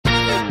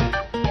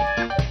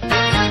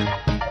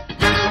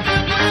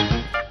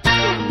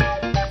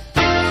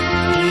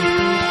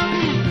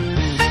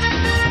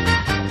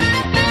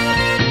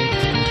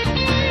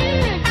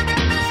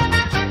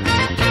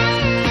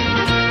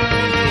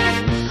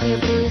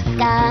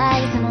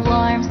skies and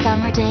warm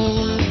summer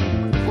days.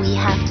 We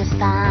have to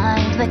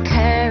find the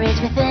courage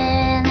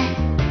within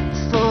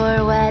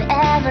for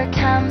whatever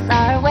comes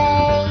our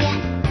way.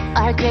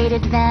 Our great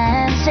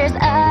adventure's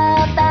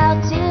about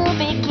to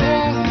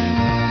begin.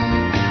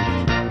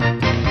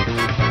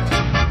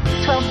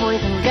 12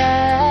 boys and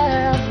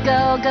girls,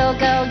 go, go,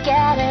 go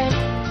getters.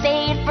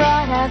 Fate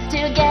brought us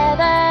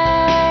together.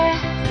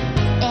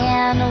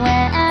 And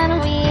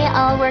when we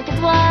all work as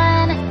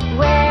one,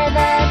 we're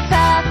the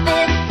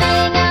toughest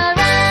thing around.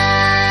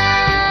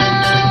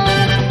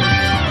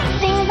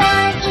 Things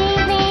aren't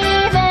easy,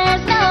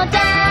 there's no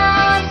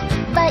doubt,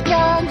 but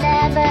you'll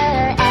never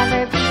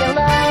ever be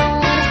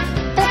alone.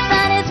 The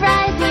sun is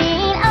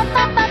rising, up,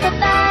 up, up,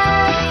 up,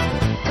 up.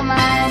 Come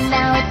on,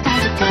 now it's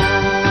time to go.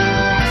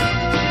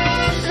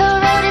 The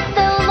road is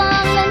so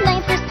long, the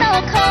nights are so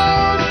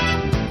cold,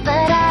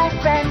 but our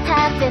friends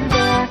have been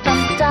there from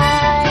the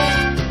start.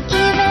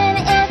 Even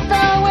if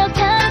the world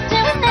comes to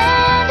an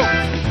end,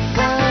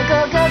 go, go,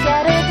 go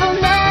getters will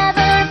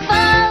never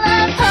fall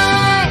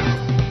apart.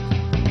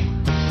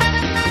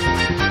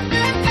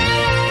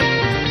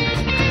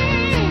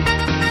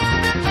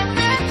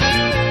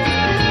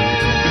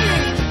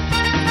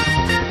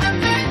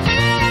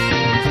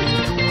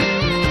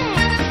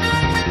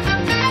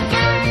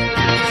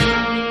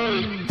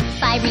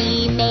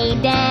 'Fiery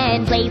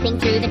maiden blazing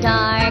through the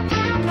dark,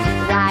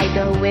 ride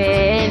the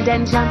wind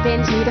and jump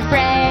into the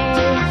fray.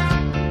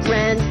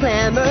 Friends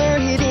clamor,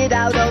 hit it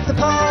out of the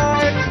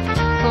park.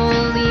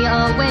 Fully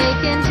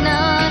awakened,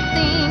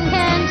 nothing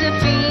can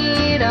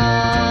defeat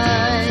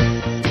us.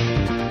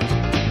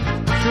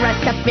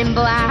 Dressed up in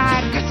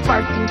black, a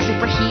sparkling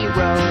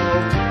superhero.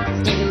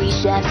 Steely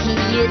chef, he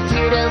is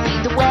here to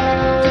lead the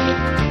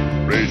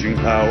way. Raging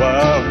power,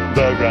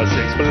 the grass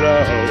shakes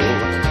below.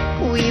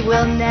 We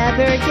will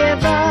never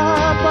give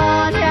up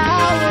on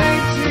our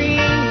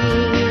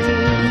dreams.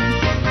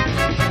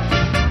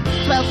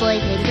 12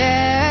 boys and girls.